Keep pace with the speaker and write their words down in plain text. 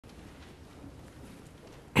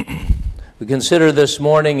We consider this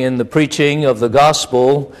morning in the preaching of the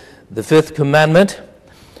gospel the fifth commandment,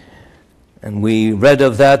 and we read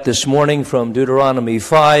of that this morning from Deuteronomy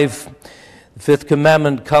 5. The fifth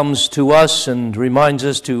commandment comes to us and reminds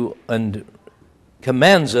us to and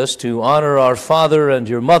commands us to honor our father and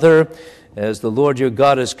your mother, as the Lord your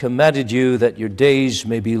God has commanded you, that your days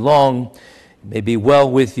may be long, may be well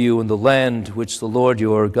with you in the land which the Lord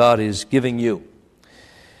your God is giving you.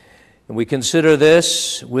 And we consider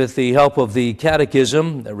this with the help of the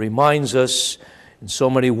Catechism that reminds us in so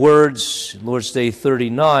many words, Lord's Day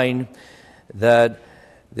 39, that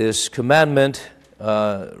this commandment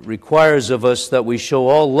requires of us that we show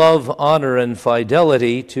all love, honor, and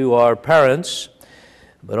fidelity to our parents,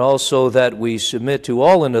 but also that we submit to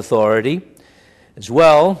all in authority, as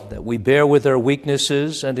well that we bear with their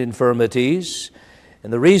weaknesses and infirmities.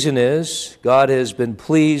 And the reason is, God has been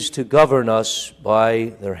pleased to govern us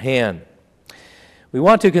by their hand. We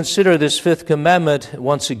want to consider this fifth commandment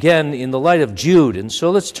once again in the light of Jude. And so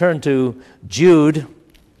let's turn to Jude,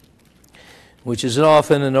 which is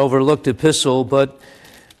often an overlooked epistle, but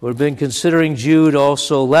we've been considering Jude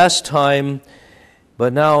also last time,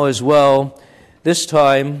 but now as well, this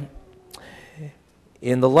time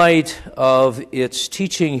in the light of its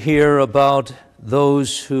teaching here about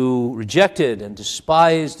those who rejected and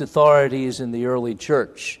despised authorities in the early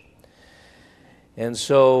church. And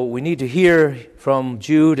so we need to hear from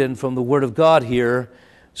Jude and from the Word of God here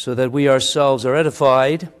so that we ourselves are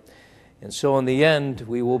edified. And so in the end,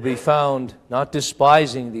 we will be found not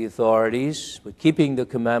despising the authorities, but keeping the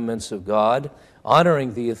commandments of God,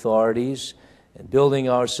 honoring the authorities, and building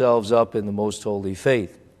ourselves up in the most holy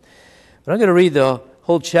faith. But I'm going to read the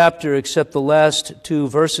whole chapter except the last two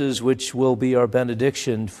verses, which will be our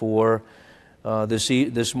benediction for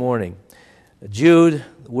this morning. Jude,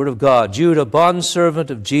 the Word of God. Jude, a bondservant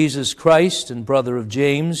of Jesus Christ and brother of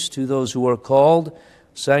James, to those who are called,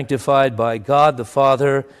 sanctified by God the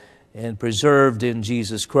Father, and preserved in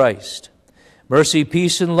Jesus Christ. Mercy,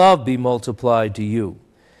 peace, and love be multiplied to you.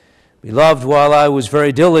 Beloved, while I was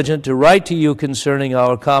very diligent to write to you concerning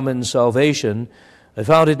our common salvation, I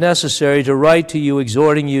found it necessary to write to you,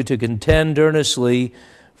 exhorting you to contend earnestly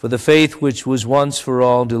for the faith which was once for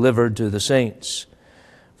all delivered to the saints.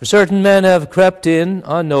 For certain men have crept in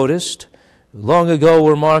unnoticed, who long ago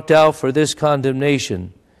were marked out for this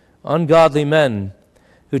condemnation, ungodly men,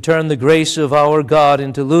 who turn the grace of our God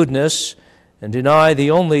into lewdness, and deny the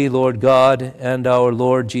only Lord God and our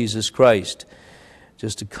Lord Jesus Christ.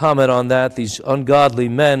 Just to comment on that, these ungodly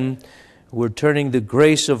men who were turning the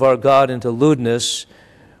grace of our God into lewdness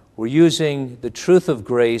were using the truth of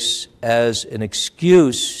grace as an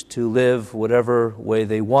excuse to live whatever way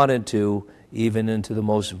they wanted to, even into the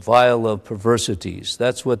most vile of perversities.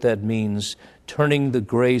 That's what that means, turning the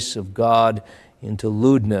grace of God into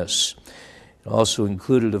lewdness. It also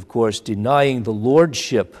included, of course, denying the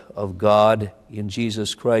lordship of God in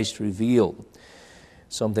Jesus Christ revealed.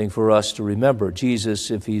 Something for us to remember.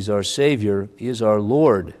 Jesus, if he's our Savior, is our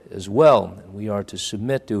Lord as well. And we are to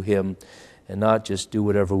submit to him and not just do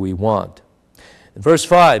whatever we want. In verse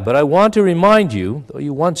 5, but I want to remind you, though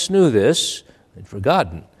you once knew this and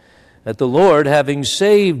forgotten, that the Lord, having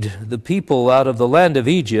saved the people out of the land of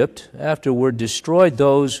Egypt, afterward destroyed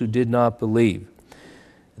those who did not believe.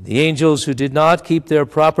 The angels who did not keep their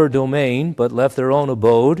proper domain, but left their own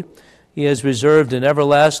abode, he has reserved in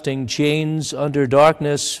everlasting chains under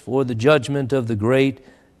darkness for the judgment of the great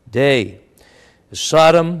day.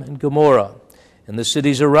 Sodom and Gomorrah, and the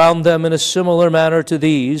cities around them in a similar manner to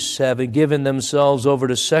these, having given themselves over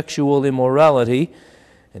to sexual immorality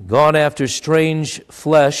and gone after strange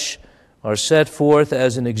flesh, are set forth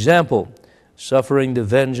as an example, suffering the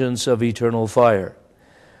vengeance of eternal fire.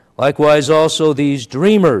 Likewise also these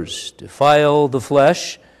dreamers defile the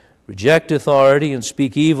flesh, reject authority, and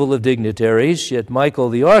speak evil of dignitaries. Yet Michael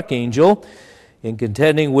the archangel, in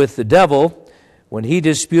contending with the devil, when he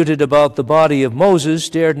disputed about the body of Moses,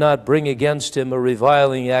 dared not bring against him a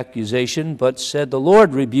reviling accusation, but said, the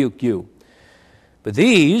Lord rebuke you. But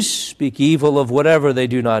these speak evil of whatever they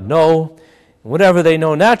do not know, and whatever they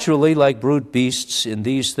know naturally, like brute beasts, in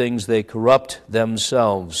these things they corrupt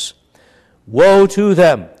themselves. Woe to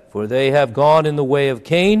them, for they have gone in the way of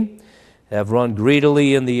Cain, have run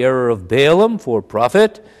greedily in the error of Balaam for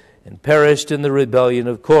profit, and perished in the rebellion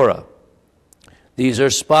of Korah. These are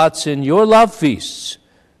spots in your love feasts.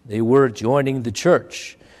 They were joining the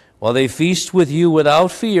church, while they feast with you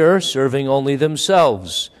without fear, serving only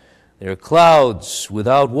themselves. They are clouds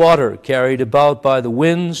without water, carried about by the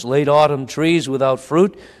winds, late autumn trees without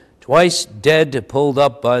fruit, twice dead, pulled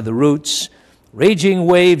up by the roots, raging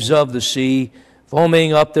waves of the sea,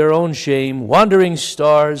 foaming up their own shame, wandering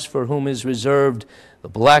stars for whom is reserved the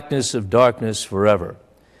blackness of darkness forever.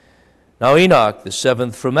 Now Enoch, the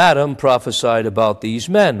seventh from Adam, prophesied about these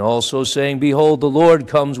men, also saying, Behold, the Lord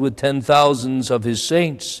comes with 10,000s of his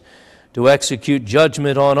saints to execute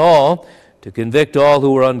judgment on all, to convict all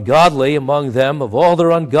who are ungodly among them of all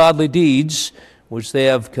their ungodly deeds, which they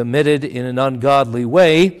have committed in an ungodly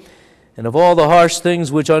way, and of all the harsh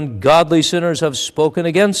things which ungodly sinners have spoken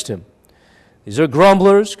against him. These are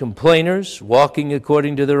grumblers, complainers, walking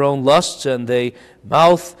according to their own lusts, and they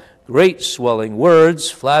mouth great swelling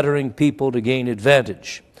words, flattering people to gain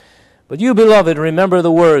advantage. But you, beloved, remember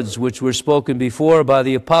the words which were spoken before by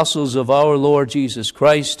the apostles of our Lord Jesus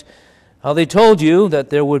Christ, how they told you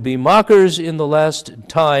that there would be mockers in the last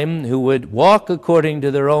time who would walk according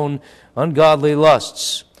to their own ungodly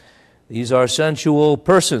lusts. These are sensual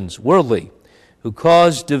persons, worldly, who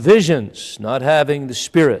cause divisions, not having the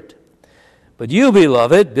Spirit. But you,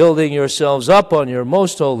 beloved, building yourselves up on your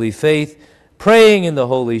most holy faith, praying in the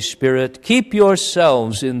Holy Spirit, keep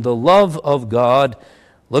yourselves in the love of God,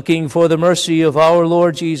 looking for the mercy of our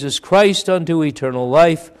Lord Jesus Christ unto eternal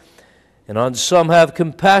life. And on some have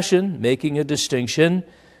compassion, making a distinction,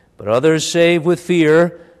 but others save with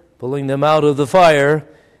fear, pulling them out of the fire,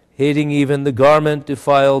 hating even the garment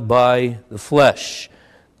defiled by the flesh.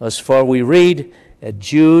 Thus far we read at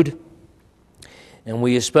Jude, and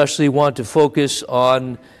we especially want to focus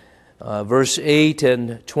on verse 8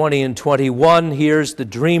 and 20 and 21. Here's the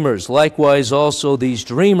dreamers. Likewise also these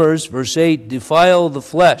dreamers, verse 8, defile the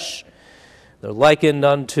flesh. They're likened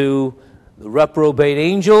unto the reprobate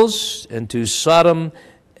angels and to Sodom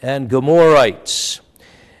and Gomorrites.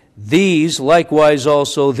 These, likewise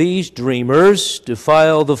also these dreamers,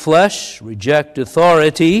 defile the flesh, reject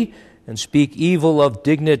authority, and speak evil of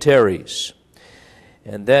dignitaries.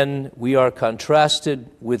 And then we are contrasted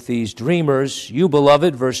with these dreamers. You,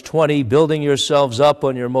 beloved, verse 20, building yourselves up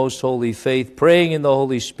on your most holy faith, praying in the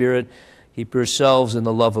Holy Spirit, keep yourselves in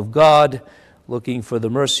the love of God, looking for the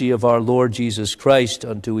mercy of our Lord Jesus Christ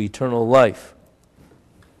unto eternal life.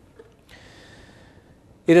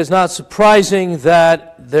 It is not surprising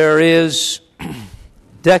that there is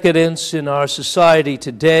decadence in our society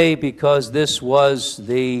today, because this was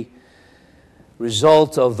the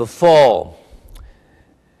result of the fall.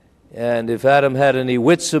 And if Adam had any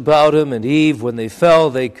wits about him and Eve, when they fell,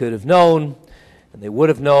 they could have known, and they would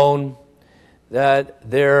have known, that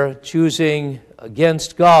their choosing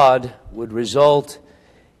against God would result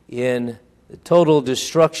in the total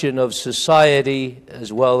destruction of society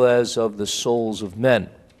as well as of the souls of men.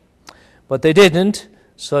 But they didn't.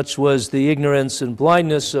 Such was the ignorance and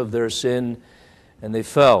blindness of their sin, and they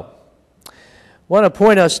fell. I want to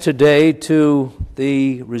point us today to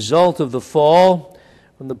the result of the fall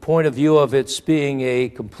from the point of view of its being a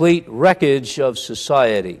complete wreckage of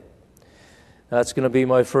society. That's going to be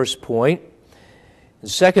my first point.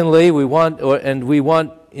 And secondly, we want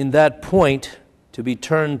in that point to be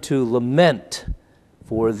turned to lament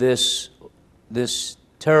for this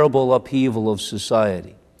terrible upheaval of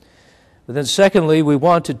society. But then secondly, we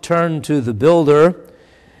want to turn to the builder,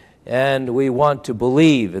 and we want to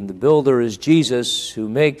believe. And the builder is Jesus, who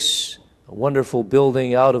makes a wonderful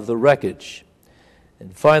building out of the wreckage.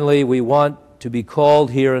 And finally, we want to be called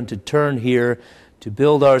here and to turn here to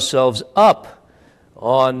build ourselves up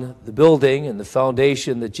on the building and the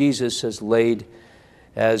foundation that Jesus has laid,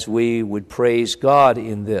 as we would praise God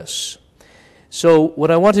in this. So what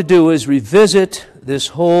I want to do is revisit this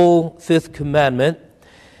whole fifth commandment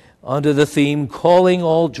under the theme, calling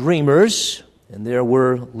all dreamers, and there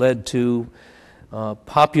we're led to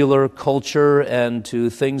popular culture and to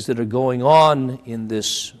things that are going on in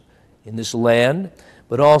this land,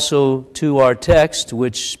 but also to our text,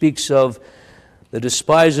 which speaks of the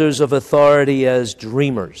despisers of authority as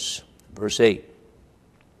dreamers, verse 8.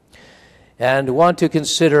 And want to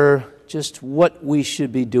consider just what we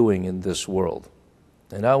should be doing in this world.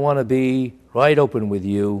 And I want to be right open with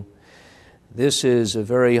you. This is a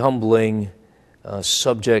very humbling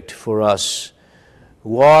subject for us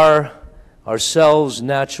who are ourselves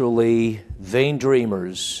naturally vain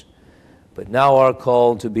dreamers, but now are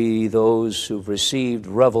called to be those who've received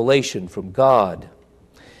revelation from God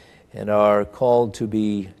and are called to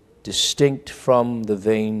be distinct from the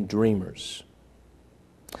vain dreamers.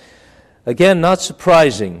 Again, not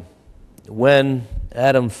surprising, when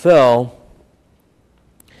Adam fell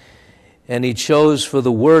and he chose for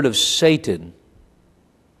the word of Satan,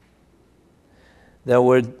 there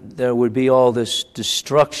would be all this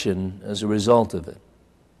destruction as a result of it.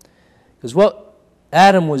 Because what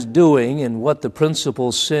Adam was doing, and what the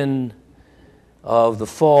principal sin of the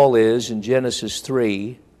fall is in Genesis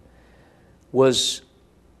 3, was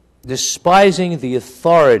despising the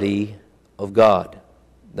authority of God.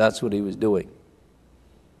 That's what he was doing.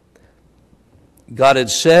 God had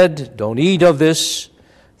said, don't eat of this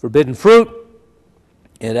forbidden fruit.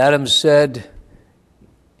 And Adam said,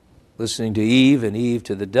 listening to Eve and Eve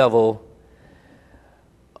to the devil,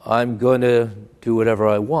 I'm going to do whatever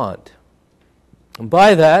I want. And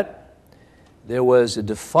by that, there was a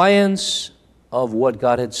defiance of what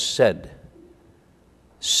God had said.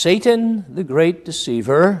 Satan, the great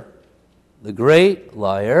deceiver, the great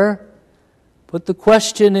liar, put the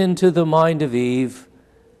question into the mind of Eve,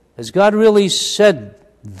 has God really said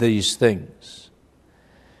these things?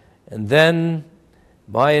 And then,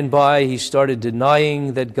 by and by, he started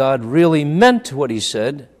denying that God really meant what he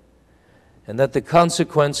said, and that the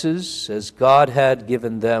consequences, as God had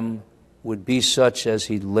given them, would be such as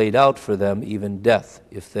he laid out for them, even death,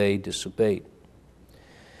 if they disobeyed.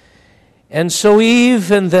 And so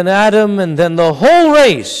Eve, and then Adam, and then the whole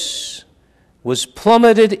race was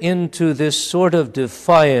plummeted into this sort of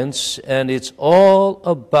defiance, and it's all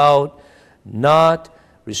about not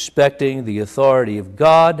respecting the authority of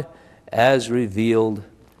God as revealed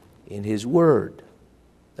in his word.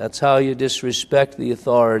 That's how you disrespect the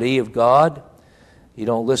authority of God. You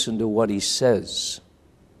don't listen to what he says.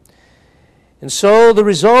 And so the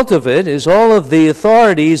result of it is all of the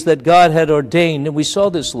authorities that God had ordained, and we saw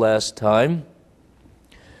this last time,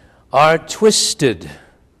 are twisted.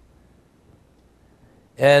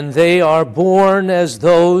 And they are born as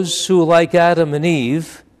those who, like Adam and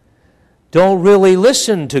Eve, don't really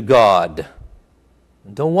listen to God,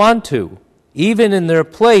 don't want to, even in their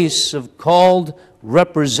place of called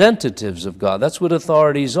representatives of God. That's what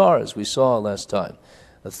authorities are, as we saw last time.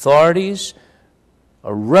 Authorities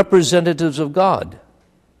are representatives of God.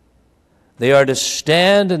 They are to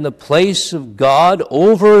stand in the place of God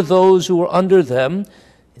over those who are under them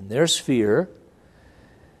in their sphere,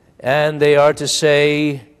 and they are to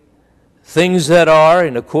say things that are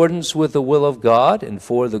in accordance with the will of God and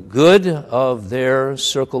for the good of their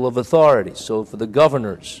circle of authority. So for the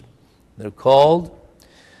governors, they're called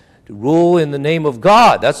to rule in the name of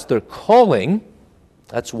God. That's their calling.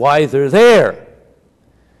 That's why they're there.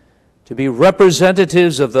 To be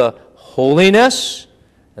representatives of the holiness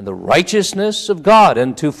and the righteousness of God,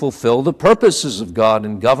 and to fulfill the purposes of God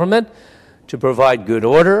in government, to provide good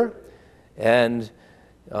order and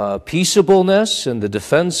peaceableness and the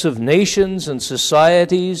defense of nations and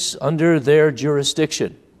societies under their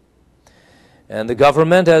jurisdiction. And the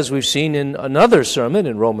government, as we've seen in another sermon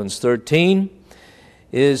in Romans 13,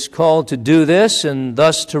 is called to do this, and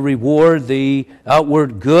thus to reward the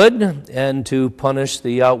outward good and to punish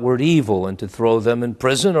the outward evil, and to throw them in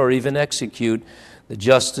prison or even execute the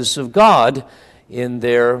justice of God in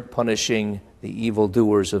their punishing the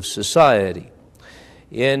evildoers of society.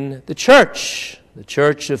 In the church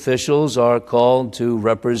officials are called to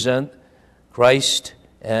represent Christ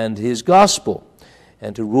and his gospel,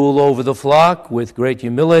 and to rule over the flock with great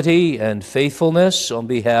humility and faithfulness on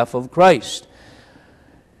behalf of Christ.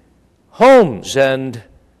 Homes and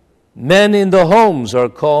men in the homes are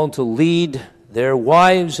called to lead their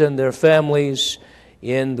wives and their families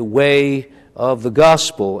in the way of the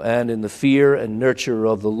gospel and in the fear and nurture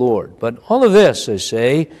of the Lord. But all of this, I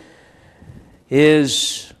say,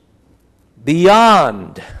 is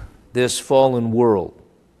beyond this fallen world.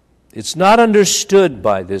 It's not understood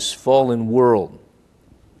by this fallen world,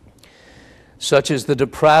 such as the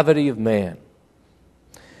depravity of man.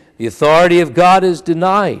 The authority of God is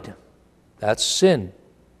denied. That's sin.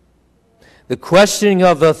 The questioning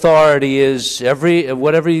of authority is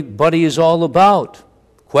what everybody is all about,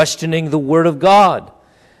 questioning the Word of God.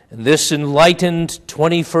 And this enlightened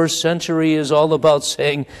 21st century is all about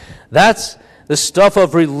saying that's the stuff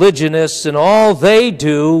of religionists, and all they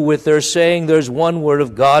do with their saying there's one Word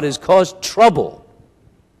of God is cause trouble.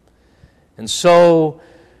 And so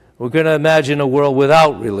we're going to imagine a world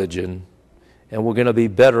without religion, and we're going to be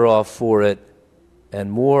better off for it and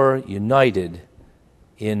more united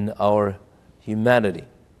in our humanity.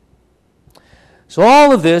 So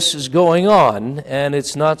all of this is going on, and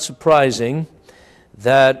it's not surprising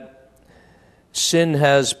that sin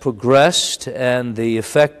has progressed and the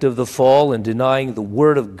effect of the fall in denying the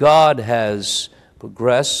Word of God has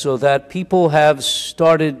progressed, so that people have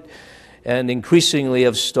started, and increasingly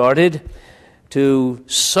have started, to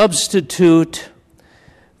substitute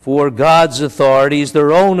for God's authorities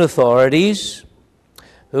their own authorities,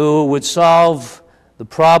 who would solve the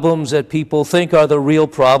problems that people think are the real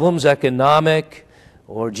problems, economic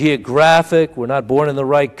or geographic. We're not born in the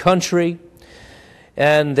right country.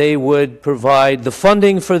 And they would provide the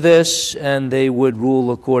funding for this, and they would rule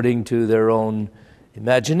according to their own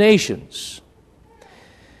imaginations.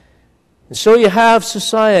 And so you have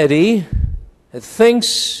society that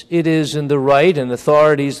thinks it is in the right and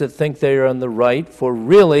authorities that think they are in the right for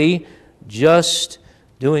really just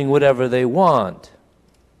doing whatever they want.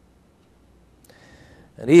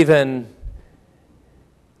 And even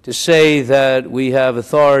to say that we have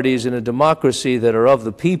authorities in a democracy that are of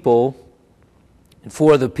the people and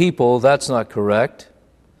for the people, that's not correct.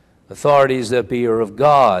 Authorities that be are of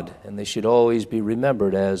God, and they should always be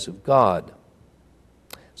remembered as of God.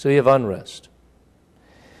 So you have unrest.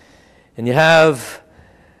 And you have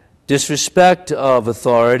disrespect of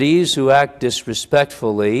authorities who act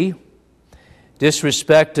disrespectfully,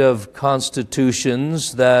 disrespect of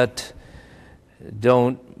constitutions that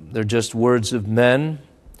they're just words of men.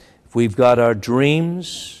 If we've got our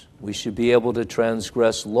dreams, we should be able to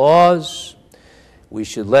transgress laws. We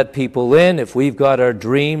should let people in. If we've got our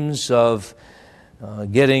dreams of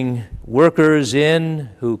getting workers in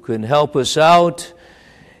who can help us out,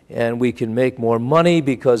 and we can make more money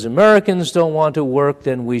because Americans don't want to work,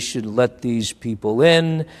 then we should let these people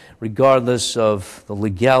in, regardless of the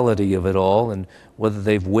legality of it all and whether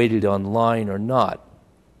they've waited online or not.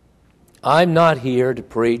 I'm not here to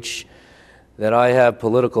preach that I have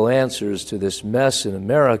political answers to this mess in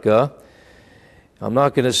America. I'm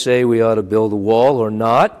not going to say we ought to build a wall or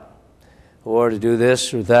not, or to do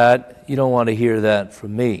this or that. You don't want to hear that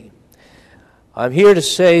from me. I'm here to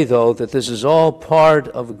say, though, that this is all part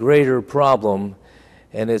of a greater problem,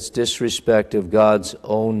 and it's disrespect of God's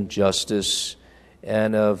own justice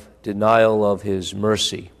and of denial of His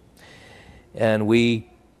mercy. And we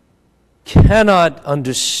cannot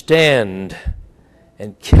understand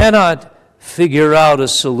and cannot figure out a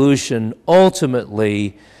solution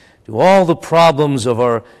ultimately to all the problems of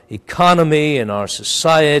our economy and our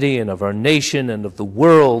society and of our nation and of the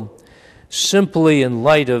world simply in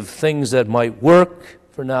light of things that might work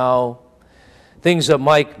for now, things that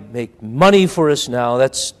might make money for us now.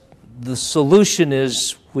 That's the solution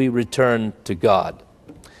is we return to God.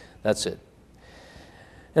 That's it.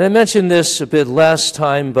 And I mentioned this a bit last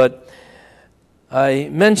time, but I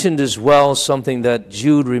mentioned as well something that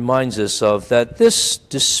Jude reminds us of, that this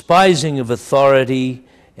despising of authority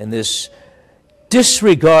and this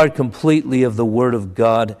disregard completely of the Word of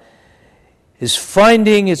God is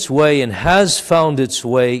finding its way and has found its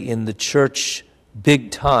way in the church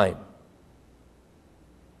big time.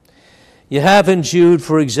 You have in Jude,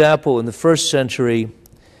 for example, in the first century,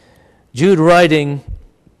 Jude writing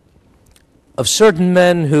of certain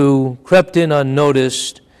men who crept in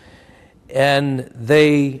unnoticed, and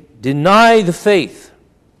they deny the faith.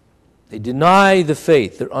 They deny the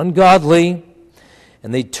faith. They're ungodly,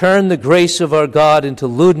 and they turn the grace of our God into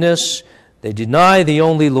lewdness. They deny the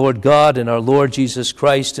only Lord God and our Lord Jesus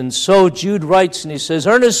Christ. And so Jude writes and he says,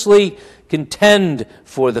 earnestly contend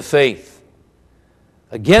for the faith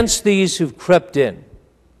against these who've crept in.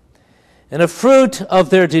 And a fruit of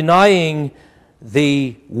their denying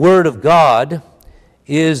the Word of God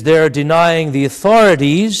is their denying the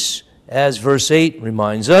authorities, as verse 8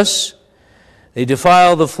 reminds us. They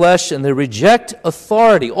defile the flesh and they reject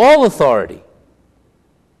authority, all authority.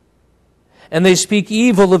 And they speak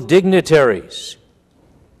evil of dignitaries.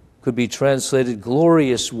 Could be translated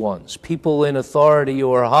glorious ones, people in authority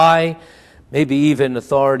or high, maybe even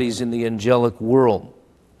authorities in the angelic world.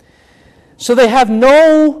 So they have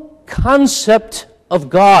no concept of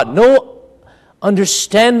God, no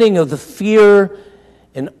understanding of the fear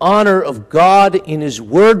and honor of God in His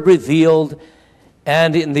Word revealed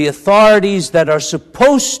and in the authorities that are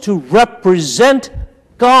supposed to represent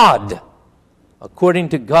God, according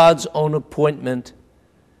to God's own appointment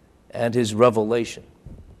and His revelation.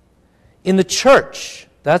 In the church,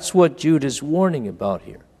 that's what Jude is warning about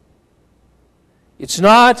here. It's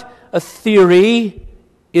not a theory,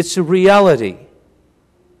 it's a reality.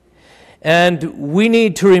 And we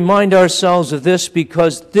need to remind ourselves of this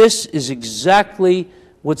because this is exactly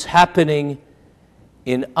what's happening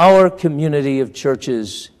in our community of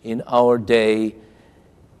churches in our day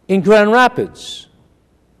in Grand Rapids,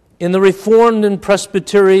 in the Reformed and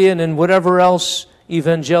Presbyterian and whatever else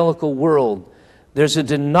evangelical world. There's a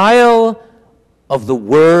denial of the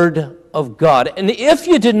Word of God. And if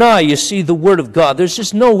you deny, you see, the Word of God, there's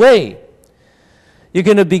just no way you're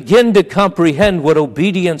going to begin to comprehend what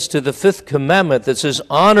obedience to the fifth commandment that says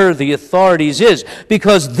honor the authorities is,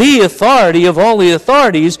 because the authority of all the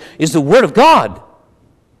authorities is the Word of God.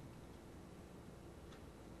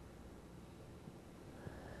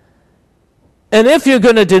 And if you're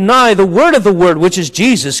going to deny the Word of the Word, which is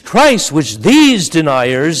Jesus Christ, which these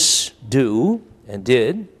deniers do and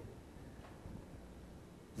did,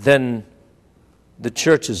 then the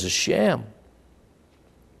church is a sham.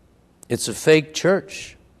 It's a fake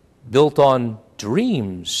church. built on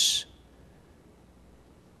dreams,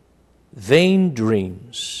 vain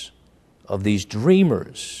dreams of these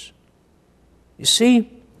dreamers. You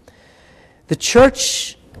see, the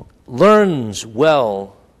church learns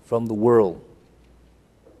well from the world.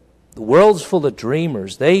 The world's full of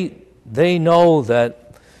dreamers. They know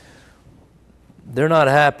that they're not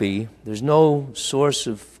happy. There's no source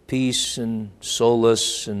of peace and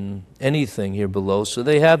solace and anything here below, so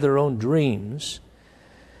they have their own dreams.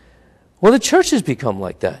 Well, the church has become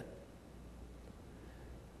like that.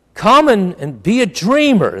 Come and be a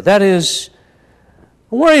dreamer. That is,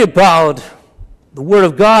 don't worry about the Word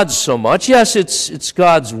of God so much. Yes, it's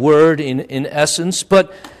God's Word in essence,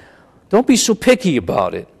 but don't be so picky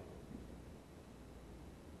about it.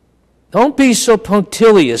 Don't be so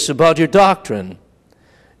punctilious about your doctrine.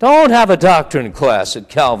 Don't have a doctrine class at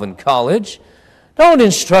Calvin College. Don't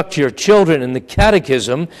instruct your children in the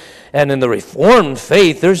catechism and in the Reformed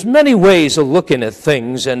faith. There's many ways of looking at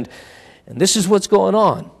things, and this is what's going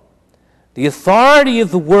on. The authority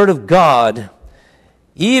of the Word of God,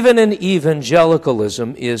 even in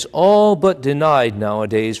evangelicalism, is all but denied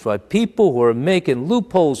nowadays by people who are making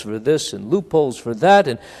loopholes for this and loopholes for that.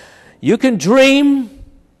 And you can dream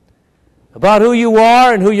about who you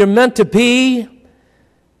are and who you're meant to be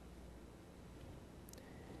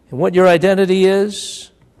and what your identity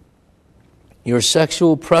is, your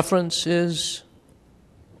sexual preference is.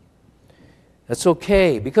 That's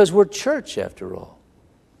okay, because we're church after all.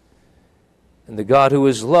 And the God who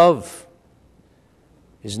is love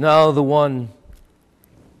is now the one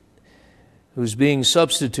who's being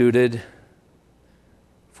substituted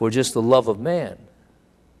for just the love of man.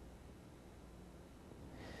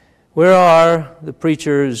 Where are the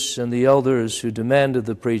preachers and the elders who demanded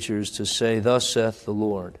the preachers to say, "Thus saith the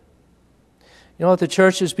Lord"? You know what the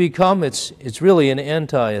church has become? It's really an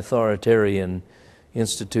anti-authoritarian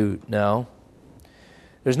institute now.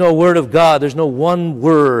 There's no word of God. There's no one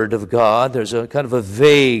word of God. There's a kind of a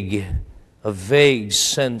vague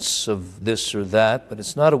sense of this or that, but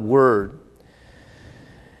it's not a word.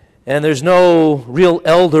 And there's no real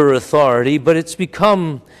elder authority, but it's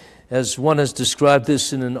become, as one has described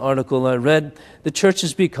this in an article I read, the church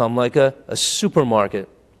has become like a supermarket.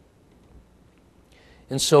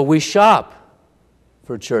 And so we shop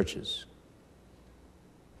for churches.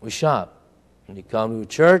 We shop. When you come to a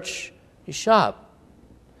church, you shop.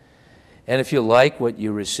 And if you like what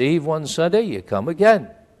you receive one Sunday, you come again.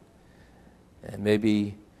 And maybe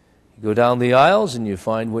you go down the aisles and you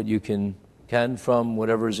find what you can from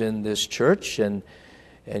whatever's in this church, and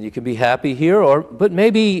you can be happy here, but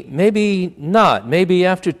maybe not. Maybe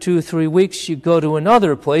after 2-3 weeks you go to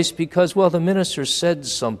another place because, well, the minister said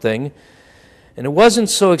something, and it wasn't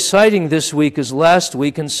so exciting this week as last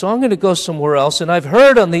week, and so I'm going to go somewhere else, and I've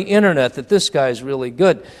heard on the internet that this guy is really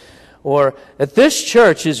good, or that this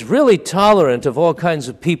church is really tolerant of all kinds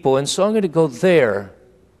of people, and so I'm going to go there.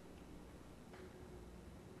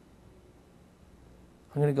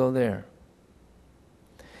 I'm going to go there.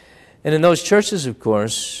 And in those churches, of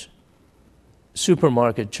course,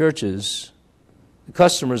 supermarket churches, the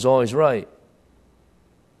customer's always right.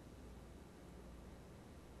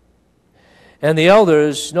 And the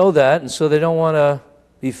elders know that, and so they don't want to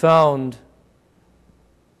be found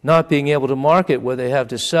not being able to market what they have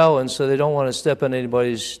to sell, and so they don't want to step on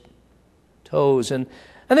anybody's toes. And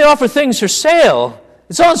they offer things for sale.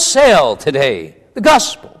 It's on sale today, the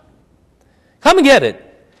gospel. Come and get it.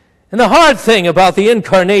 And the hard thing about the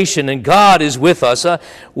incarnation and God is with us,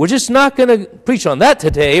 we're just not going to preach on that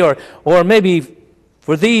today, or maybe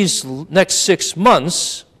for these next 6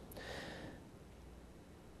 months.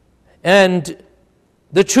 And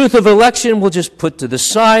the truth of election we'll just put to the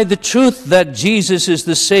side. The truth that Jesus is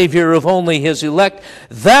the Savior of only His elect,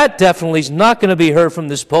 that definitely is not going to be heard from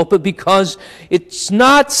this pulpit because it's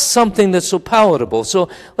not something that's so palatable. So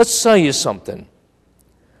let's tell you something.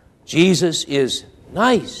 Jesus is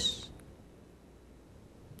nice.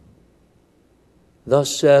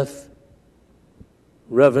 Thus saith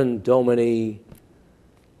Reverend Domini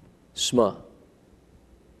Sma.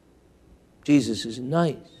 Jesus is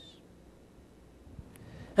nice.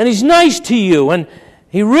 And He's nice to you, and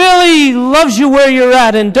He really loves you where you're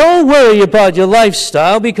at, and don't worry about your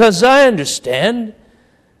lifestyle, because I understand.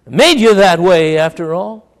 I made you that way, after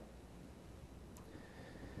all.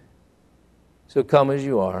 So come as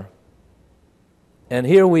you are. And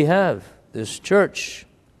here we have this church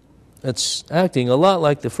that's acting a lot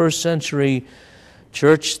like the first century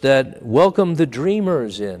church that welcomed the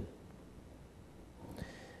dreamers in,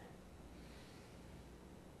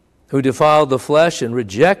 who defiled the flesh and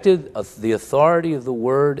rejected the authority of the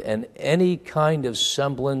Word and any kind of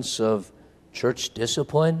semblance of church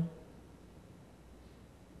discipline.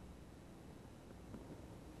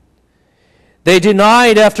 They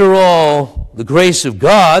denied, after all, the grace of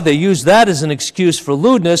God. They used that as an excuse for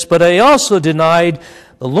lewdness, but they also denied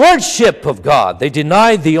the lordship of God. They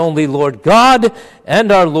denied the only Lord God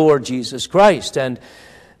and our Lord Jesus Christ. And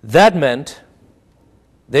that meant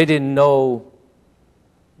they didn't know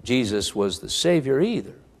Jesus was the Savior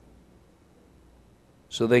either.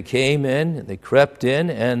 So they came in, and they crept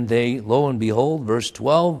in, and they, lo and behold, verse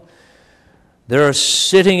 12, they're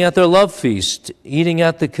sitting at their love feast, eating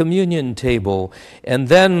at the communion table. And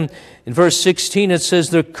then in verse 16 it says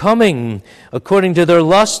they're coming according to their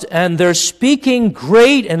lust, and they're speaking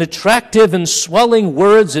great and attractive and swelling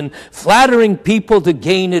words and flattering people to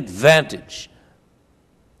gain advantage.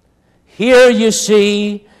 Here, you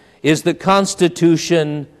see, is the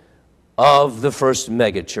constitution of the first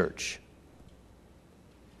megachurch.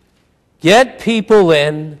 Get people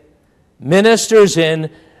in, ministers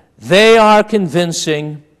in, they are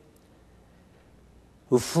convincing,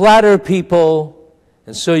 who flatter people,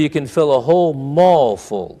 and so you can fill a whole mall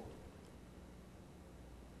full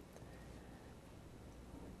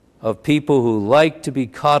of people who like to be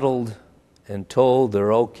coddled and told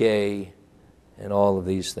they're okay and all of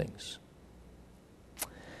these things.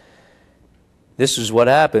 This is what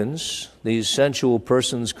happens. These sensual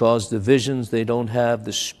persons cause divisions. They don't have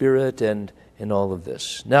the Spirit and all of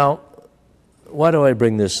this. Now, why do I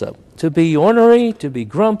bring this up? To be ornery? To be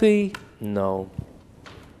grumpy? No.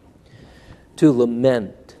 To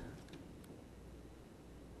lament.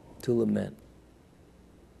 To lament.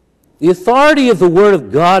 The authority of the Word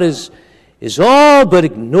of God is all but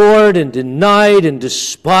ignored and denied and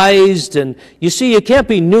despised. And you see, you can't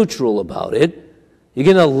be neutral about it. You're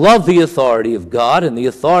going to love the authority of God and the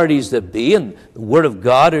authorities that be and the Word of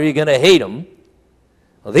God, or you're going to hate them.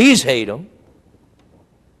 Well, these hate them.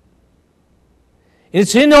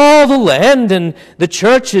 It's in all the land, and the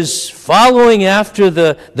church is following after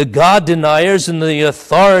the God deniers and the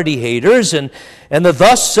authority haters and the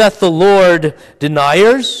thus saith the Lord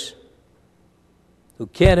deniers, who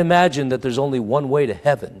can't imagine that there's only one way to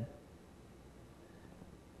heaven,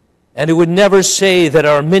 and who would never say that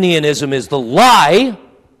Arminianism is the lie,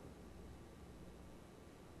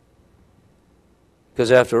 because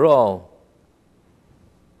after all,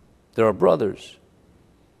 they're our brothers.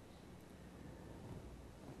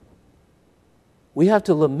 We have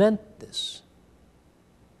to lament this.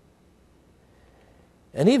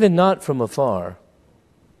 And even not from afar,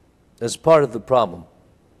 as part of the problem.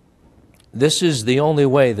 This is the only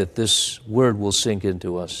way that this word will sink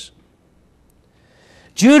into us.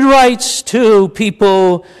 Jude writes to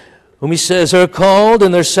people whom he says are called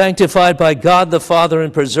and they're sanctified by God the Father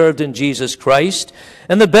and preserved in Jesus Christ.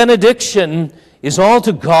 And the benediction is all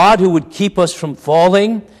to God who would keep us from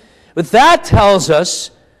falling. But that tells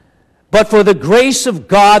us, but for the grace of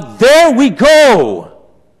God, there we go.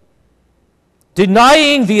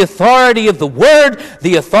 Denying the authority of the Word,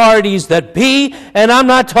 the authorities that be, and I'm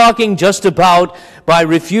not talking just about by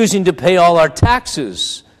refusing to pay all our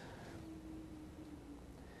taxes,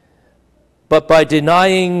 but by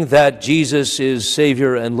denying that Jesus is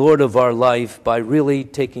Savior and Lord of our life, by really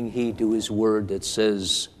taking heed to His Word that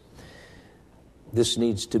says this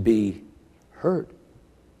needs to be heard.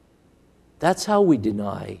 That's how we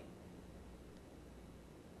deny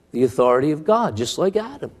the authority of God, just like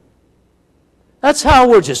Adam. That's how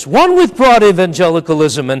we're just one with broad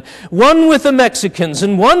evangelicalism, and one with the Mexicans,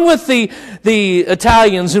 and one with the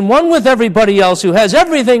Italians, and one with everybody else who has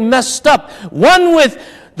everything messed up, one with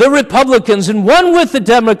the Republicans, and one with the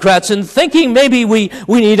Democrats, and thinking maybe we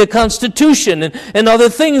need a constitution and other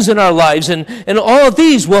things in our lives, and all of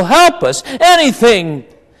these will help us. Anything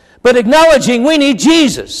but acknowledging we need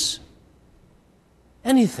Jesus.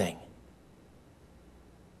 Anything.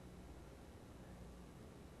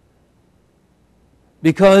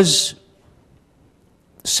 Because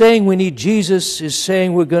saying we need Jesus is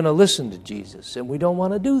saying we're going to listen to Jesus, and we don't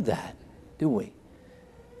want to do that, do we?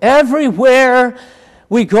 Everywhere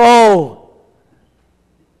we go,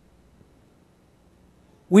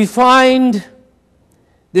 we find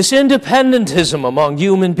this independentism among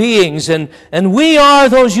human beings, and we are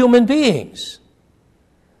those human beings.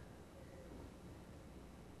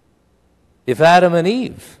 If Adam and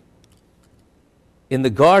Eve in the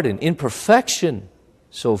garden, in perfection,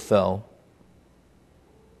 so fell,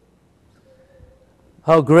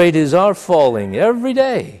 how great is our falling every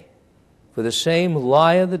day for the same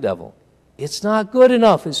lie of the devil. It's not good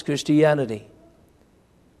enough as Christianity.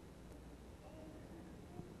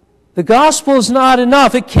 The gospel is not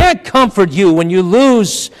enough. It can't comfort you when you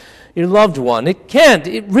lose your loved one. It can't.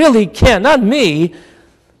 It really can't. Not me.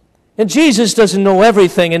 And Jesus doesn't know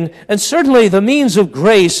everything, and certainly the means of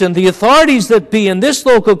grace and the authorities that be in this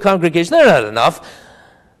local congregation, they're not enough.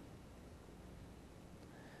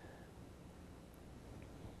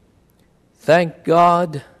 Thank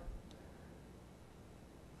God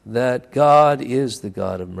that God is the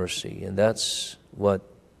God of mercy, and that's what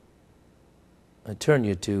I turn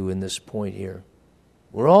you to in this point here.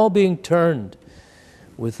 We're all being turned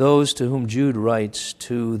with those to whom Jude writes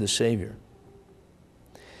to the Savior.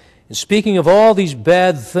 And speaking of all these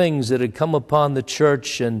bad things that had come upon the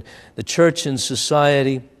church and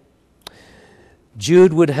society,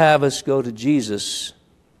 Jude would have us go to Jesus,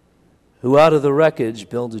 who out of the wreckage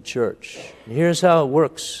built a church. And here's how it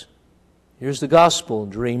works. Here's the gospel,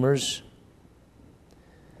 dreamers.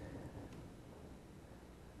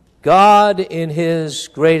 God, in His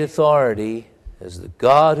great authority, as the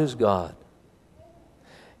God who's God,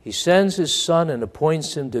 He sends His Son and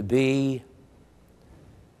appoints Him to be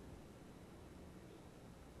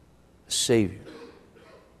a Savior.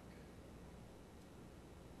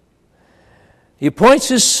 He appoints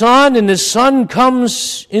His Son, and His Son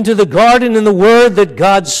comes into the garden in the word that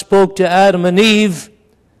God spoke to Adam and Eve.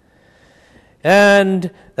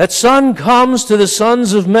 And that Son comes to the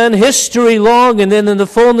sons of men history long, and then in the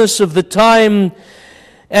fullness of the time,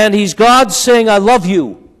 and He's God saying, I love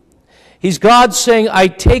you. He's God saying, I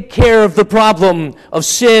take care of the problem of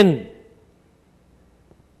sin.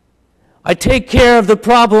 I take care of the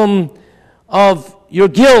problem of your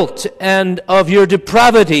guilt and of your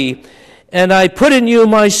depravity. And I put in you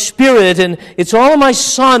my Spirit, and it's all my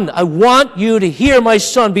Son. I want you to hear my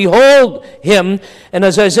Son. Behold Him. And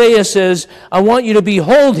as Isaiah says, I want you to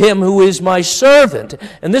behold Him who is my servant.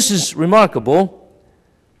 And this is remarkable.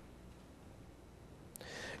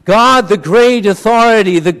 God, the great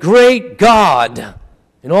authority, the great God,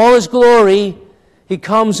 in all His glory, He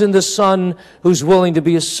comes in the Son who's willing to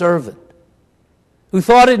be a servant, who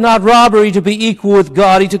thought it not robbery to be equal with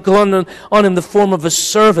God. He took on Him the form of a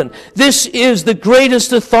servant. This is the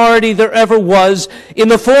greatest authority there ever was, in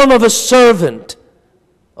the form of a servant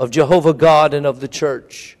of Jehovah God and of the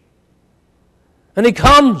church. And He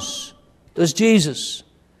comes, does Jesus.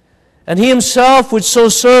 And He Himself would so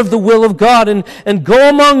serve the will of God and go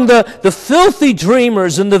among the filthy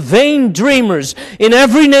dreamers and the vain dreamers in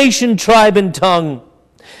every nation, tribe, and tongue.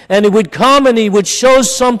 And He would come and He would show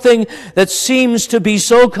something that seems to be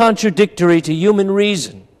so contradictory to human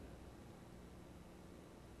reason.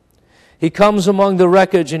 He comes among the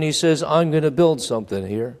wreckage and He says, I'm going to build something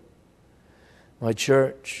here, my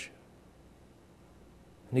church.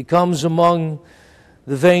 And He comes among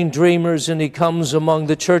the vain dreamers, and He comes among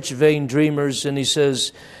the church vain dreamers, and He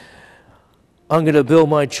says, I'm going to build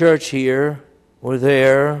my church here or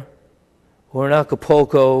there or in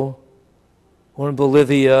Acapulco, or in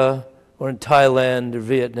Bolivia, or in Thailand, or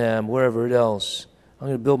Vietnam, wherever else. I'm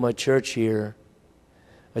going to build my church here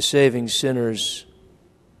by saving sinners.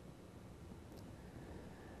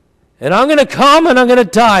 And I'm going to come and I'm going to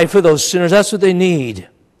die for those sinners. That's what they need.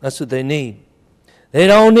 That's what they need. They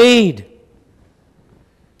don't need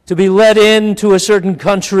to be led into a certain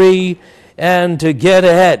country and to get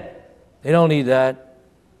ahead. They don't need that.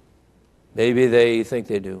 Maybe they think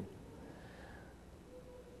they do.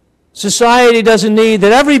 Society doesn't need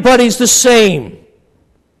that everybody's the same.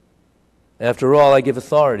 After all, I give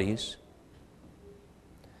authorities.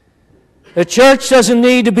 The church doesn't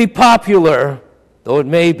need to be popular, though it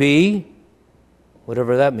may be,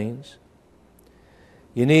 whatever that means.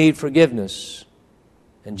 You need forgiveness,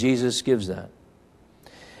 and Jesus gives that.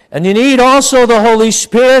 And you need also the Holy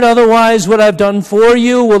Spirit, otherwise what I've done for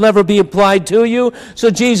you will never be applied to you.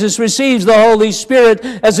 So Jesus receives the Holy Spirit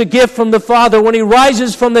as a gift from the Father when He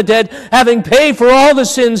rises from the dead, having paid for all the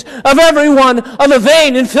sins of every one of the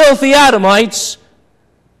vain and filthy Adamites,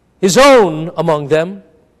 His own among them.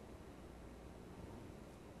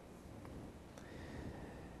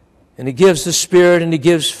 And He gives the Spirit and He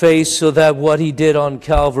gives faith so that what He did on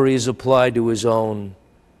Calvary is applied to His own.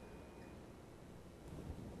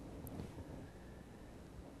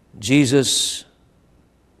 Jesus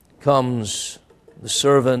comes, the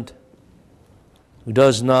servant who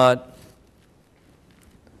does not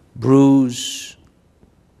bruise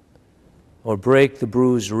or break the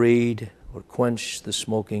bruised reed or quench the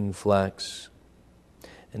smoking flax.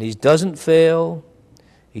 And He doesn't fail.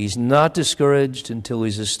 He's not discouraged until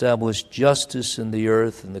He's established justice in the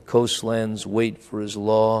earth, and the coastlands wait for His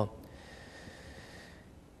law.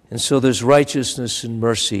 And so there's righteousness and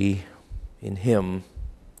mercy in Him,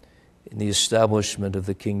 in the establishment of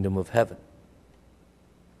the kingdom of heaven.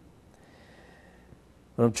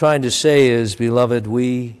 What I'm trying to say is, beloved,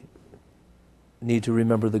 we need to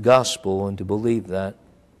remember the gospel and to believe that.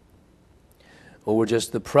 or we're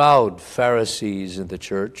just the proud Pharisees in the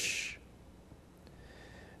church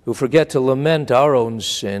who forget to lament our own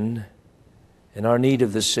sin and our need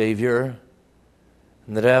of the Savior,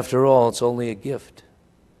 and that after all, it's only a gift.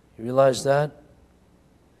 You realize that?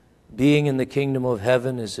 Being in the kingdom of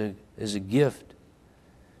heaven is a gift.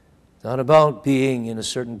 It's not about being in a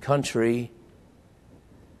certain country.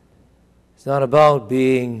 It's not about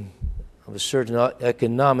being of a certain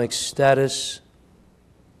economic status.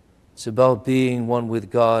 It's about being one with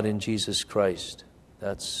God in Jesus Christ.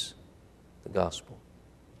 That's the gospel.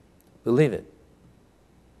 Believe it.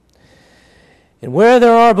 And where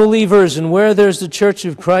there are believers and where there's the church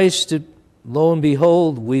of Christ, lo and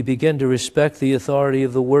behold, we begin to respect the authority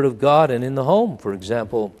of the Word of God. And in the home, for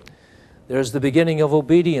example, there's the beginning of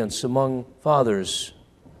obedience among fathers.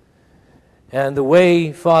 And the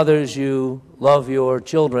way, fathers, you love your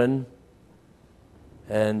children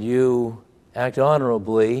and you act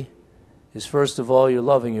honorably is, first of all, you're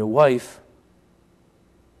loving your wife.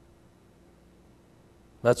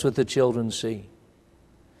 That's what the children see.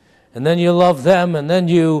 And then you love them, and then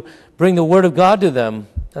you bring the Word of God to them.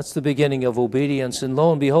 That's the beginning of obedience. And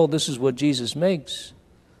lo and behold, this is what Jesus makes.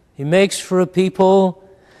 He makes for a people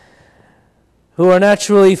who are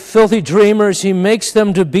naturally filthy dreamers. He makes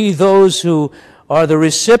them to be those who are the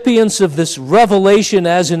recipients of this revelation,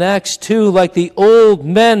 as in Acts 2, like the old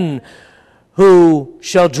men who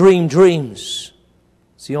shall dream dreams.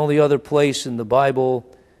 It's the only other place in the Bible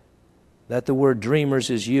that the word dreamers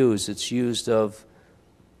is used. It's used of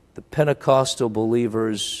the Pentecostal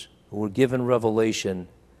believers who were given revelation.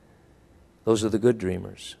 Those are the good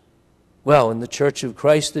dreamers. Well, in the church of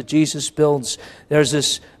Christ that Jesus builds, there's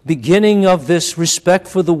this beginning of this respect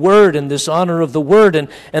for the Word and this honor of the Word,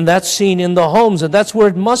 and that's seen in the homes, and that's where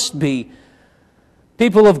it must be.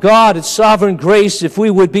 People of God, it's sovereign grace. If we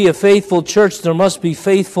would be a faithful church, there must be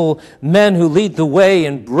faithful men who lead the way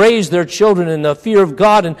and raise their children in the fear of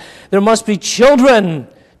God, and there must be children.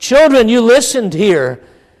 Children, you listened here.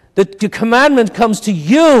 The commandment comes to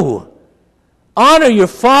you. Honor your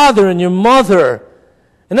father and your mother.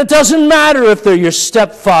 And it doesn't matter if they're your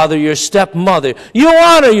stepfather, your stepmother. You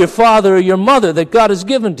honor your father or your mother that God has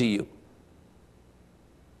given to you.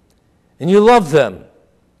 And you love them.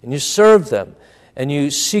 And you serve them. And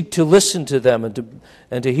you seek to listen to them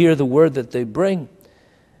and to hear the word that they bring.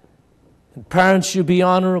 And parents, you be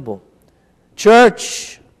honorable.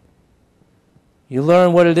 Church, you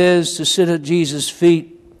learn what it is to sit at Jesus'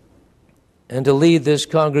 feet and to lead this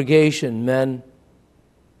congregation, men,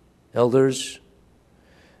 elders,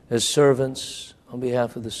 as servants on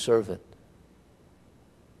behalf of the servant.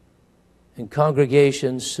 And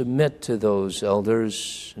congregations submit to those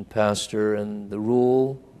elders and pastor and the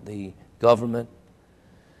rule, the government,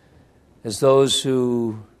 as those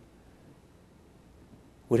who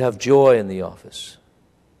would have joy in the office.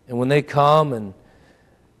 And when they come and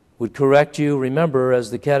would correct you, remember,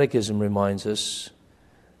 as the Catechism reminds us,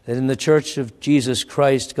 that in the Church of Jesus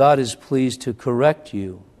Christ, God is pleased to correct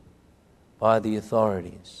you by the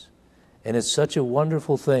authorities. And it's such a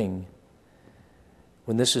wonderful thing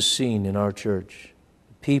when this is seen in our church.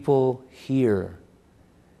 People hear.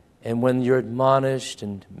 And when you're admonished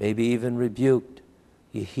and maybe even rebuked,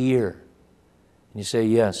 you hear. And you say,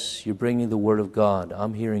 yes, you're bringing the Word of God.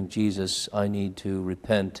 I'm hearing Jesus. I need to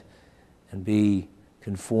repent and be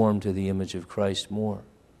conformed to the image of Christ more.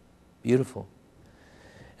 Beautiful.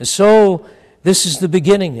 And so this is the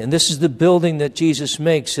beginning, and this is the building that Jesus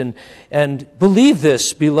makes. And believe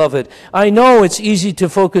this, beloved. I know it's easy to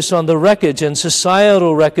focus on the wreckage and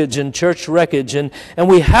societal wreckage and church wreckage, and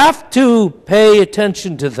we have to pay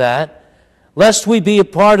attention to that, lest we be a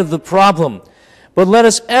part of the problem. But let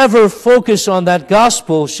us ever focus on that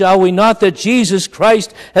gospel, shall we not, that Jesus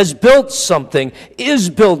Christ has built something, is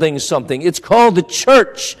building something. It's called the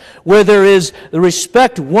church, where there is the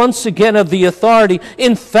respect once again of the authority.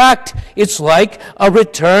 In fact, it's like a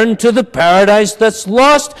return to the paradise that's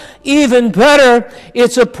lost. Even better,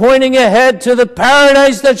 it's a pointing ahead to the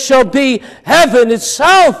paradise that shall be heaven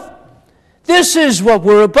itself. This is what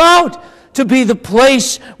we're about, to be the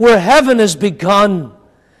place where heaven has begun.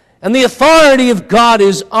 And the authority of God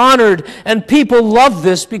is honored, and people love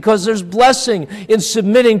this because there's blessing in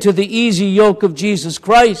submitting to the easy yoke of Jesus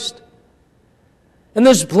Christ. And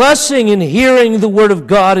there's blessing in hearing the Word of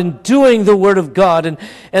God and doing the Word of God.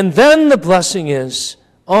 And then the blessing is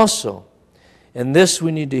also, and this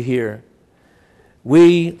we need to hear,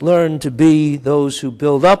 we learn to be those who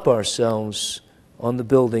build up ourselves on the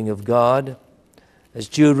building of God. As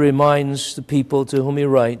Jude reminds the people to whom he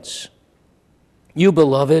writes, you,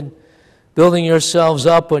 beloved, building yourselves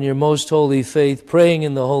up on your most holy faith, praying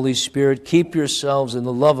in the Holy Spirit, keep yourselves in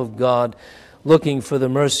the love of God, looking for the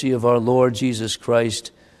mercy of our Lord Jesus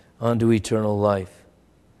Christ unto eternal life.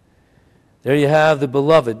 There you have the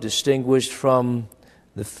beloved, distinguished from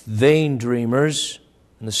the vain dreamers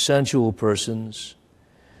and the sensual persons,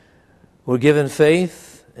 who are given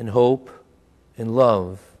faith and hope and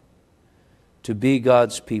love to be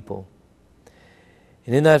God's people.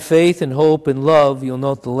 And in that faith and hope and love, you'll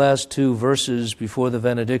note the last two verses before the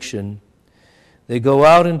benediction, they go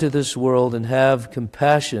out into this world and have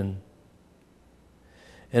compassion.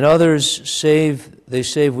 And others they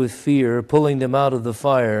save with fear, pulling them out of the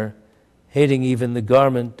fire, hating even the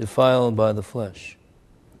garment defiled by the flesh.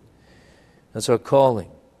 That's our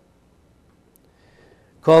calling.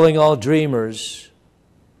 Calling all dreamers,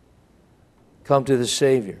 come to the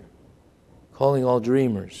Savior. Calling all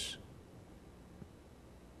dreamers,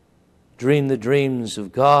 dream the dreams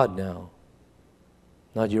of God now,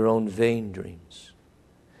 not your own vain dreams.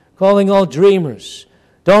 Calling all dreamers,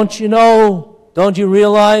 don't you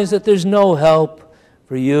realize that there's no help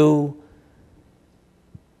for you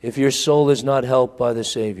if your soul is not helped by the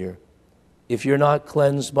Savior, if you're not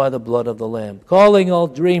cleansed by the blood of the Lamb? Calling all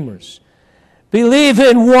dreamers, believe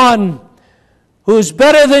in one who's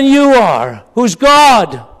better than you are, who's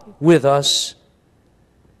God with us.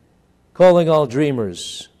 Calling all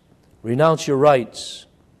dreamers, renounce your rights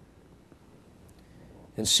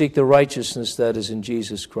and seek the righteousness that is in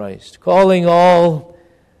Jesus Christ. Calling all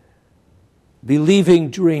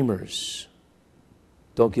believing dreamers,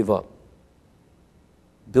 don't give up.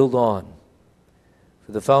 Build on.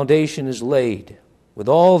 For the foundation is laid. With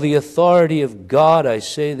all the authority of God, I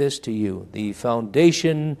say this to you. The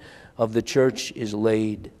foundation of the church is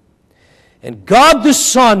laid. And God the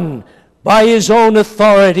Son, by His own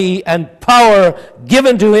authority and power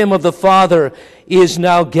given to Him of the Father, is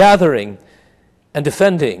now gathering and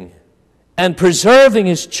defending and preserving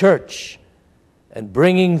His church and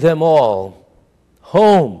bringing them all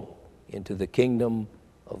home into the kingdom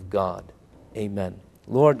of God. Amen.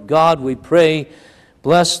 Lord God, we pray,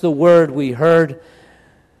 bless the word we heard,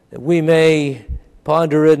 that we may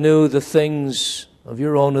ponder anew the things of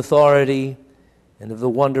your own authority and of the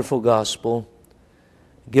wonderful gospel.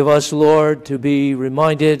 Give us, Lord, to be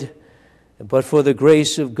reminded, but for the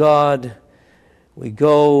grace of God, we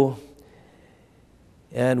go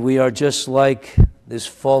and we are just like this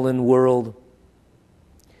fallen world.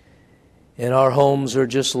 And our homes are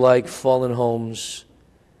just like fallen homes,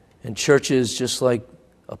 and churches just like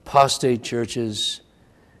apostate churches,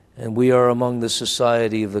 and we are among the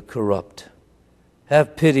society of the corrupt.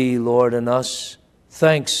 Have pity, Lord, on us.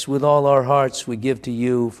 Thanks with all our hearts we give to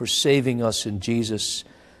you for saving us in Jesus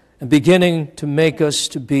and beginning to make us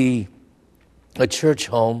to be a church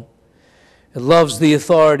home. It loves the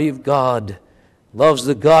authority of God, loves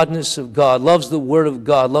the godness of God, loves the Word of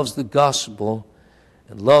God, loves the gospel,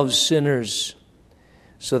 and loves sinners,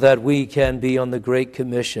 so that we can be on the Great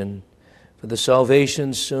Commission for the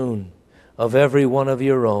salvation soon of every one of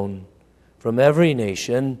your own, from every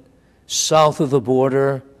nation, south of the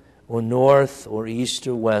border, or north, or east,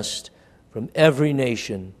 or west, from every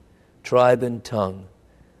nation, tribe, and tongue.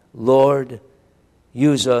 Lord,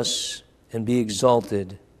 use us and be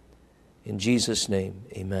exalted. In Jesus' name,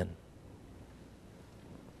 amen.